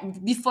 yeah,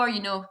 before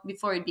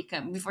before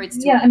it's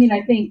too Yeah, I late. mean,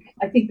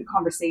 I think the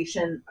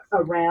conversation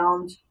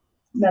around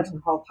mental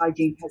health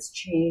hygiene has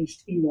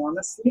changed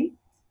enormously.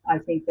 I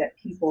think that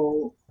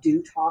people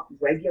do talk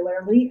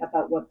regularly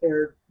about what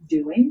they're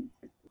doing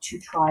to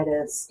try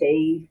to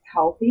stay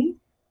healthy,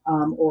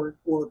 or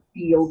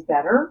feel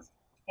better.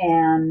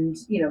 And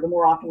the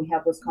more often we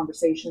have those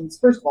conversations,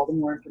 first of all, the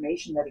more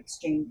information that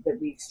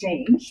we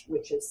exchange,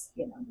 which is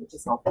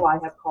helpful. I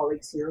have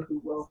colleagues here who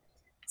will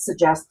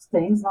suggest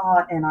things,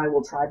 and I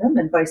will try them,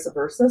 and vice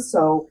versa.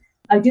 So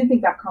I do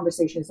think that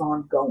conversation is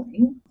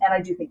ongoing, and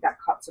I do think that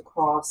cuts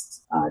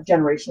across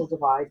generational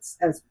divides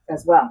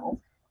as well.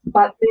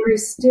 But there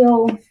is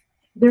still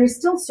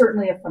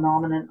certainly a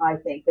phenomenon, I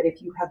think, that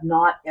if you have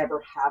not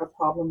ever had a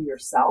problem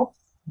yourself,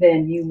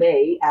 then you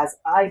may, as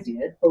I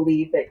did,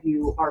 believe that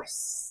you are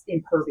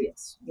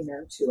impervious,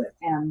 to it.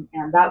 And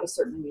that was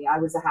certainly me. I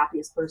was the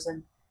happiest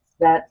person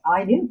that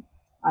I knew.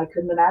 I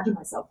couldn't imagine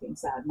myself being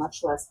sad,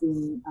 much less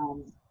being,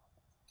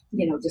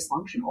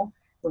 dysfunctional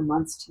for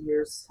months to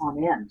years on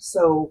end.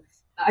 So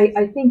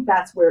I think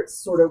that's where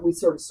we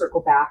sort of circle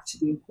back to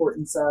the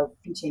importance of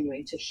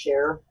continuing to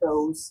share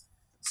those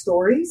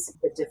stories,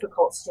 the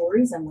difficult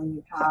stories. And when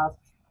you have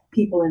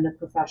people in the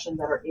profession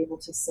that are able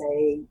to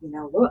say,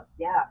 look,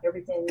 yeah,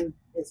 everything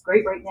is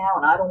great right now,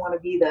 and I don't want to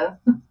be the,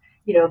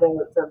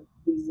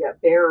 the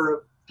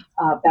bearer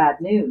of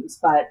bad news,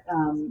 but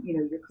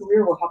your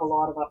career will have a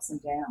lot of ups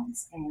and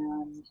downs,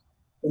 and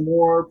the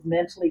more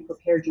mentally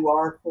prepared you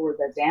are for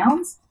the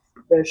downs,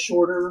 the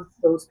shorter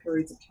those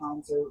periods of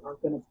times are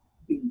going to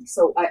be.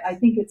 So I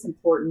think it's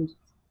important,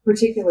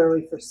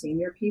 particularly for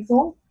senior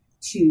people,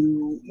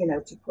 to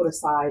put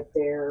aside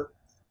their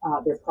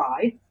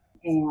pride,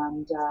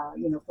 and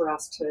for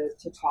us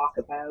to talk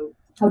about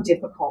how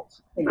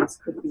difficult things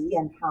could be,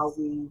 and how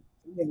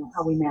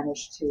we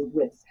manage to,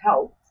 with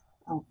help,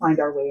 find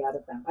our way out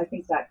of them. I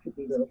think that could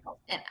be really helpful.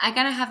 And I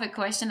kind of have a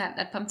question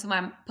that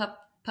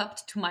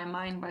popped to my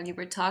mind while you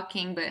were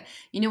talking. But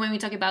when we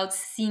talk about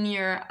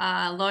senior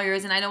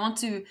lawyers, and I don't want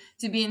to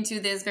be into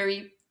this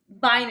very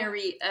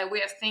binary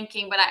way of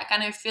thinking, but I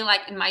kind of feel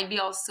like it might be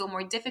also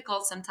more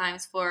difficult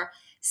sometimes for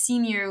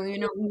senior,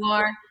 who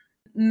are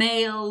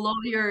male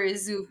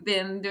lawyers who've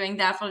been doing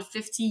that for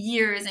 50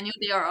 years, and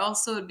they are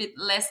also a bit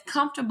less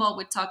comfortable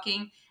with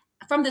talking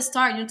from the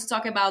start, to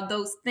talk about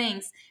those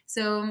things.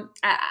 So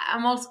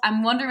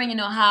I'm wondering,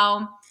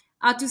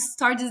 how to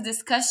start this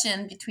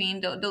discussion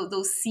between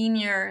those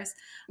seniors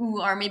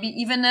who are maybe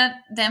even not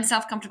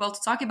themselves comfortable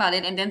to talk about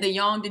it, and then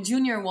the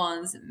junior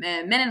ones,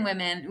 men and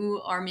women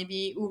who are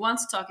maybe who want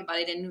to talk about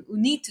it and who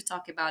need to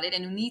talk about it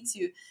and who need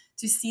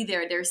to see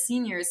their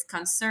seniors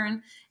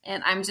concern.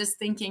 And I'm just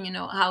thinking,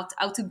 how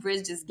to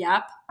bridge this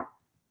gap.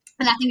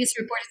 And I think this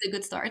report is a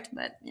good start,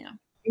 but yeah.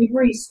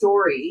 Every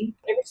story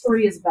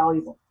is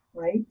valuable,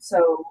 right?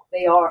 So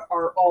they are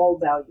all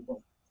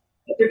valuable.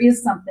 But there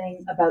is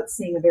something about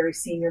seeing a very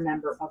senior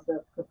member of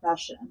the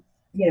profession,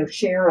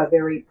 share a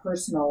very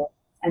personal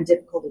and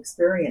difficult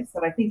experience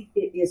that I think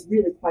it is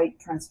really quite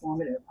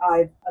transformative.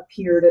 I've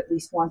appeared at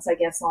least once, I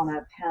guess, on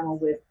a panel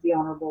with the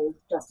Honorable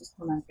Justice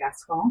Clement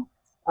Gascon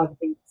of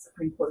the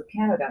Supreme Court of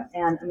Canada.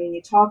 And I mean,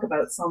 you talk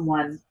about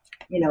someone,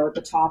 at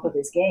the top of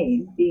his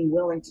game, being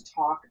willing to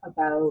talk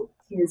about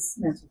his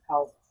mental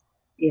health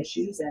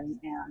issues, and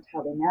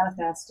how they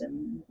manifest,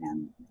 and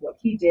what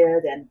he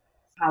did, and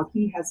how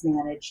he has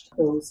managed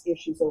those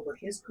issues over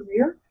his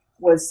career,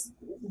 was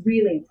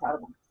really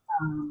incredible.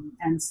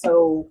 And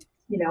so,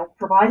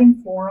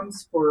 providing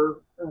forums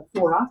for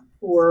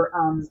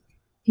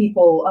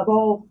people of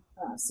all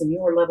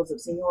senior levels of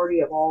seniority,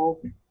 of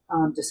all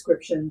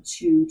description,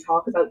 to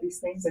talk about these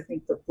things. I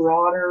think the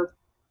broader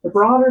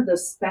the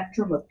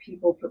spectrum of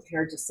people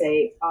prepared to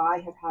say,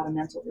 I have had a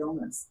mental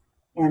illness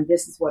and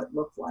this is what it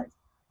looked like,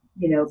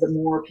 the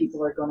more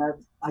people are going to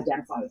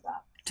identify with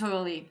that.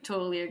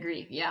 Totally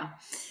agree. Yeah.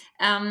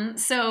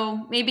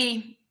 So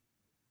maybe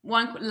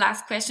one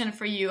last question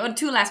for you, or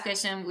two last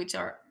questions, which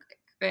are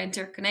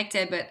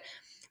interconnected. But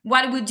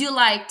what would you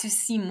like to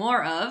see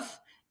more of,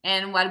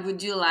 and what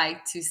would you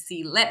like to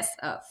see less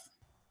of?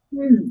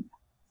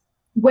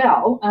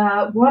 Well,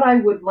 what I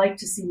would like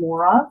to see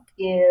more of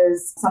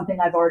is something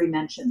I've already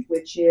mentioned,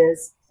 which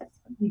is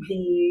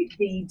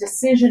the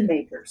decision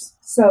makers.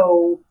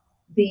 So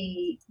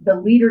the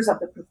leaders of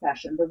the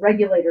profession, the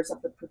regulators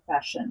of the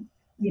profession,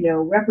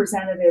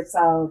 representatives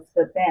of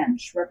the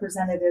bench,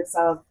 representatives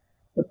of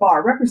the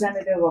bar,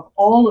 representative of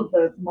all of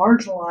the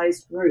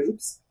marginalized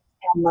groups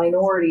and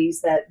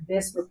minorities that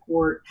this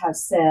report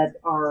has said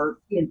are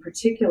in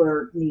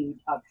particular need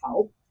of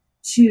help,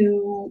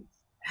 to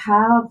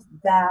have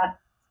that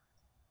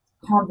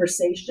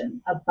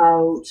conversation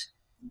about,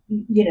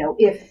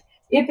 if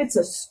it's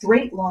a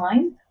straight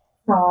line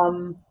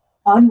from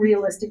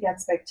unrealistic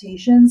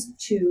expectations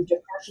to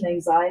depression,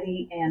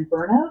 anxiety, and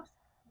burnout,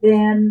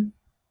 then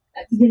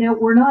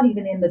we're not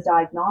even in the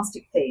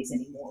diagnostic phase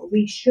anymore.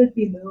 We should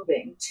be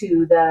moving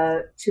to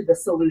the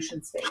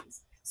solutions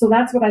phase. So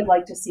that's what I'd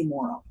like to see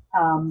more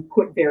of,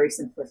 put very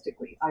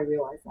simplistically. I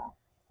realize that.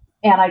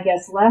 And I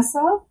guess less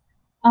of,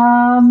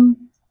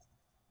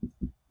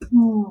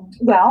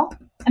 well,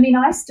 I mean,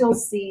 I still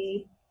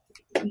see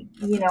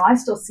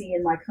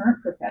in my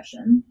current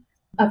profession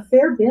a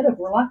fair bit of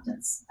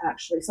reluctance,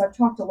 actually. So I've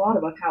talked a lot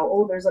about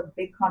how, there's a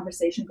big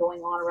conversation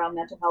going on around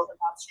mental health, and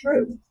that's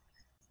true.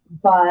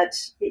 But,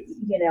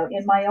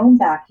 in my own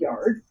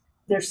backyard,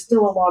 there's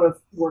still a lot of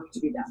work to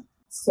be done.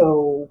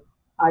 So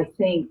I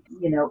think,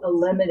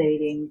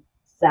 eliminating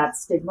that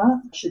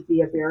stigma should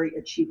be a very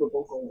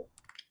achievable goal.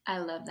 I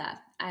love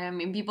that. I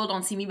mean, people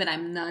don't see me, but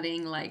I'm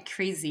nodding like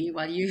crazy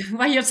while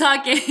you're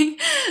talking.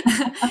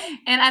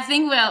 And I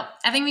think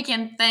we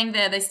can thank the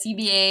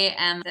CBA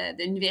and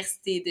the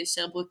Université de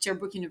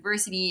Sherbrooke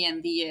University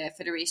and the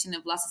Federation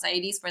of Law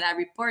Societies for that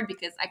report,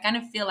 because I kind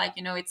of feel like,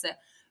 it's a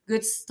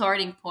good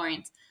starting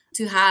point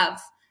to have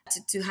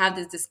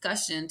this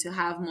discussion, to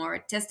have more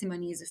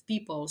testimonies of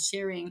people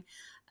sharing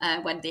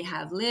what they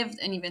have lived,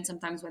 and even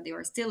sometimes what they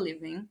are still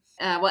living.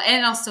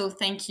 And also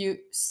thank you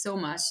so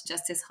much,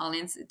 Justice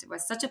Hollins. It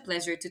was such a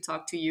pleasure to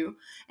talk to you.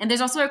 And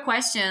there's also a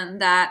question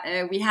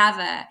that we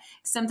have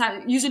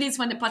sometimes, usually it's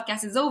when the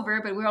podcast is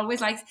over, but we're always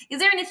like, is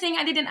there anything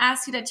I didn't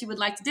ask you that you would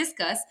like to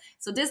discuss?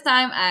 So this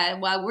time,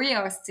 while we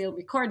are still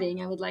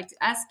recording, I would like to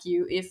ask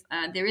you if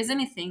there is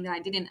anything that I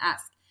didn't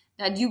ask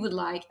that you would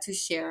like to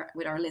share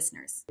with our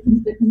listeners.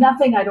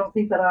 Nothing I don't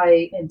think that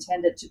I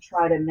intended to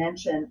try to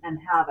mention and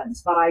haven't,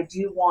 but I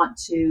do want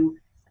to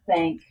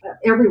thank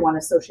everyone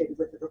associated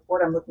with the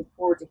report. I'm looking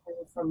forward to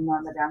hearing from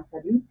Madame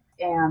Cadu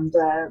and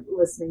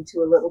listening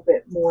to a little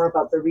bit more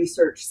about the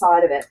research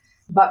side of it.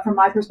 But from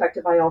my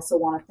perspective, I also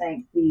want to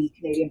thank the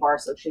Canadian Bar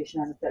Association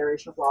and the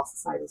Federation of Law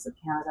Societies of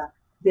Canada.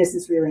 This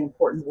is really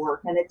important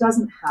work, and it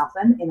doesn't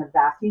happen in a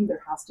vacuum.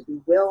 There has to be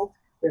will,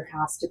 there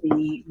has to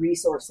be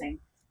resourcing.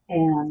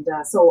 And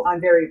so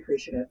I'm very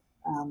appreciative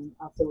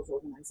of those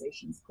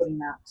organizations putting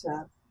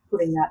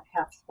that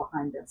heft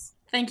behind us.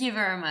 Thank you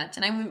very much.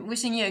 And I'm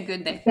wishing you a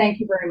good day.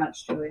 Thank you very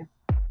much, Julia.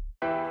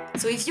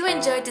 So if you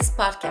enjoyed this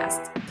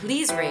podcast,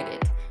 please rate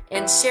it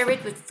and share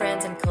it with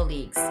friends and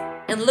colleagues,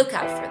 and look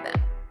out for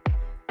them.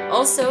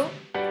 Also,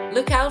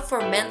 look out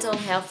for mental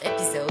health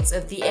episodes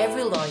of The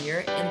Every Lawyer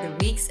in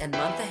the weeks and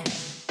months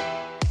ahead.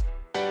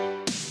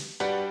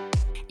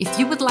 If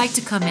you would like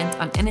to comment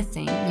on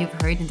anything you've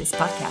heard in this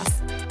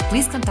podcast,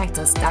 please contact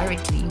us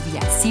directly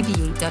via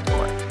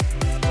cba.org.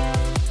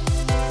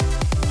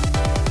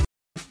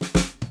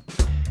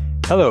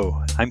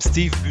 Hello, I'm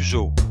Steve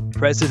Bugeaud,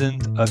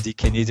 President of the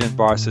Canadian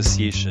Bar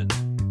Association.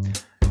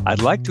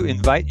 I'd like to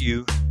invite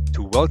you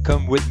to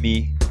welcome with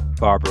me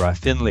Barbara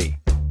Finlay,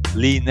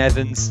 Lee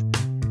Nevins,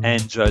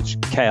 and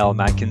Judge Kyle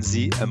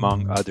Mackenzie,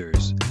 among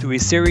others, to a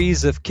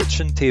series of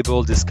kitchen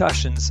table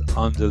discussions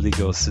on the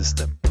legal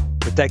system,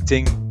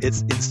 protecting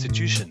its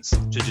institutions,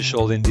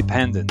 judicial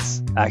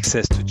independence,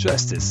 access to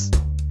justice.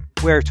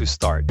 Where to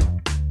start?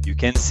 You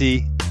can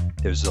see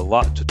there's a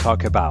lot to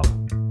talk about.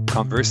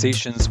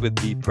 Conversations with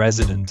the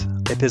President,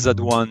 Episode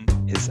 1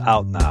 is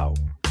out now.